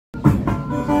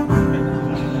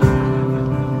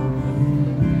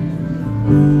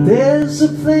There's a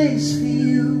place for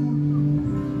you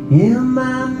in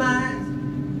my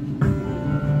mind.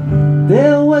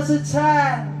 There was a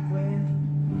time when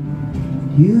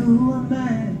you were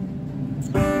mine.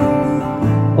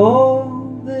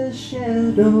 All the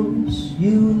shadows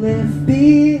you left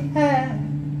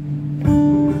behind,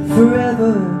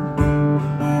 forever,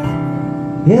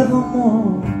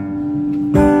 evermore.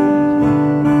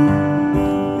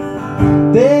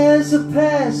 There's a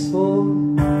passport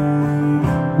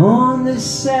on this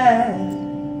side,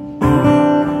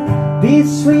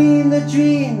 between the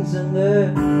dreams and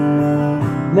the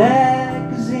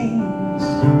magazines.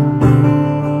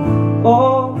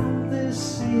 All the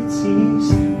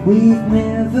cities we've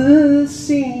never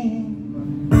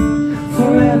seen,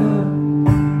 forever,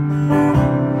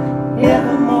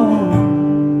 evermore.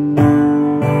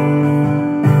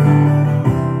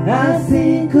 I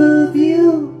think of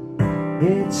you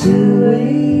at 2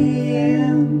 a.m.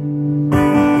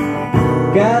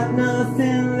 Got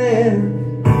nothing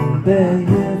left but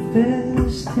your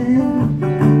best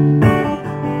hand.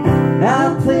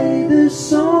 I'll play the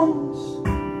songs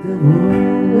that were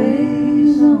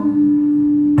always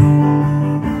on.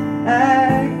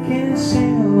 I can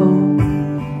sing along,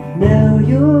 now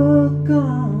you're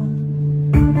gone.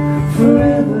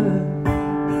 Forever,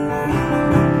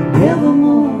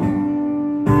 evermore.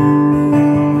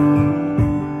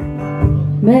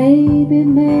 Maybe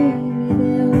there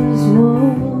was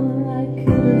more I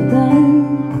could have done.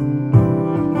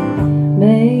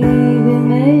 Maybe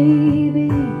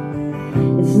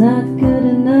it's not good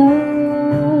enough.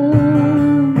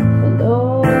 And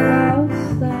all our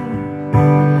stuff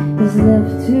is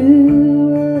left to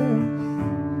us,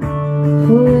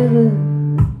 forever,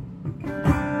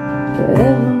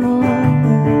 forevermore.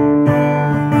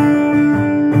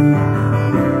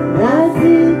 I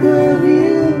think of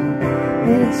you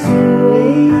at 2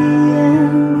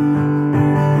 a.m.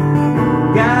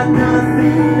 Got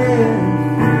nothing left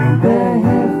but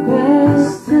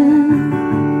 10:30.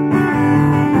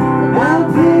 I'll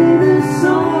play the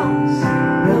songs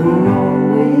that were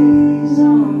always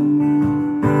on.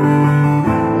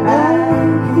 I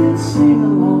could sing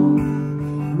along,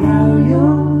 now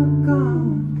you're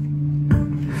gone.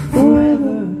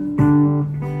 Forever,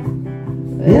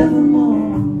 evermore.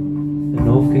 The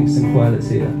North Kingston Choir that's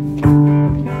here.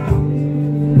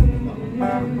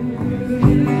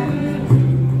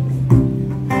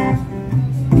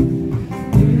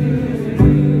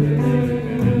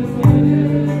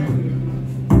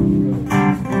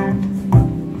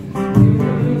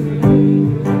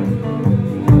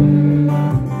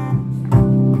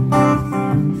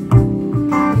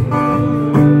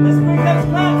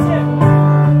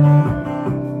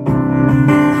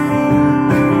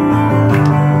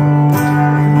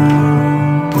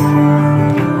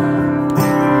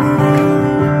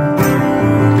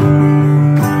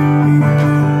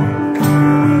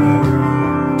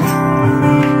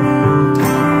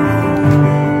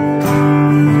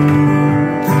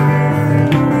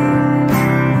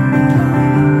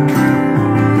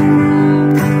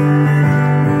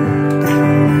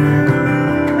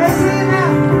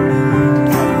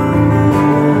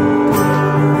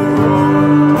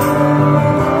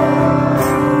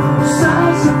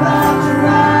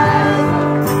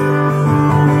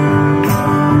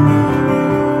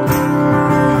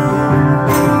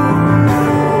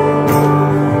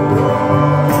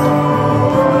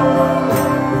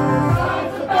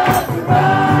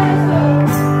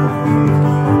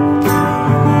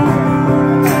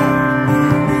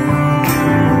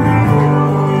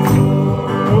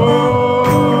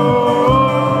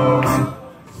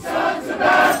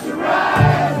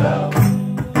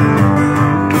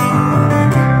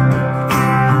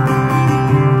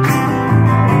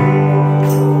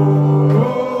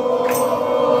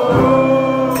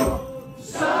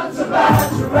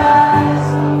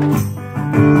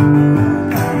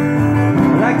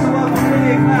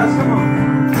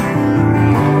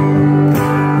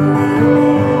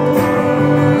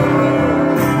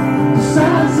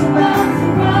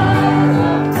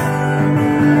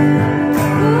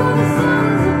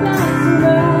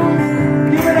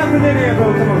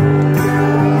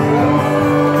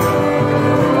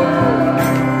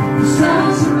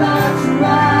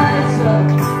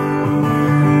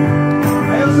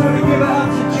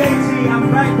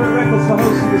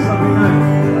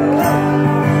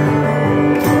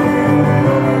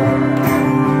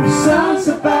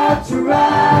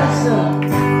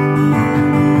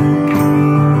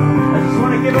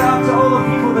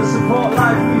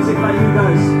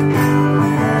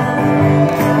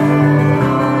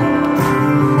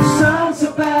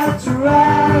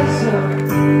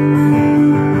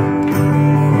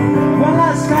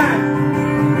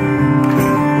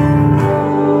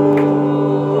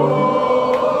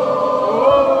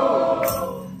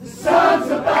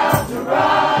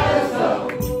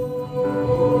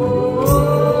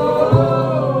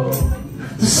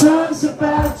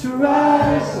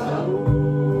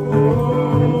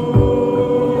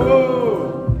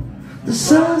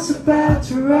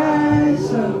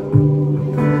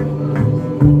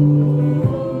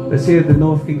 Let's hear the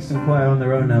North Kingston Choir on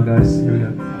their own now, guys. Here we go.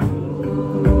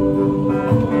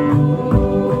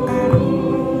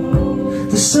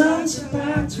 The sun's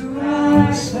about to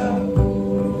rise up.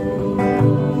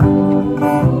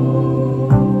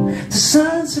 The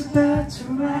sun's about to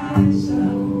rise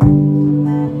up.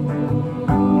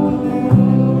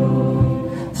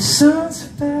 The sun's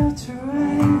about to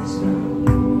rise up.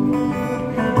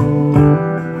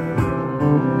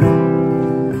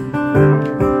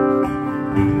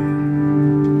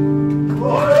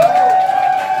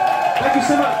 Thank you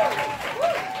so much.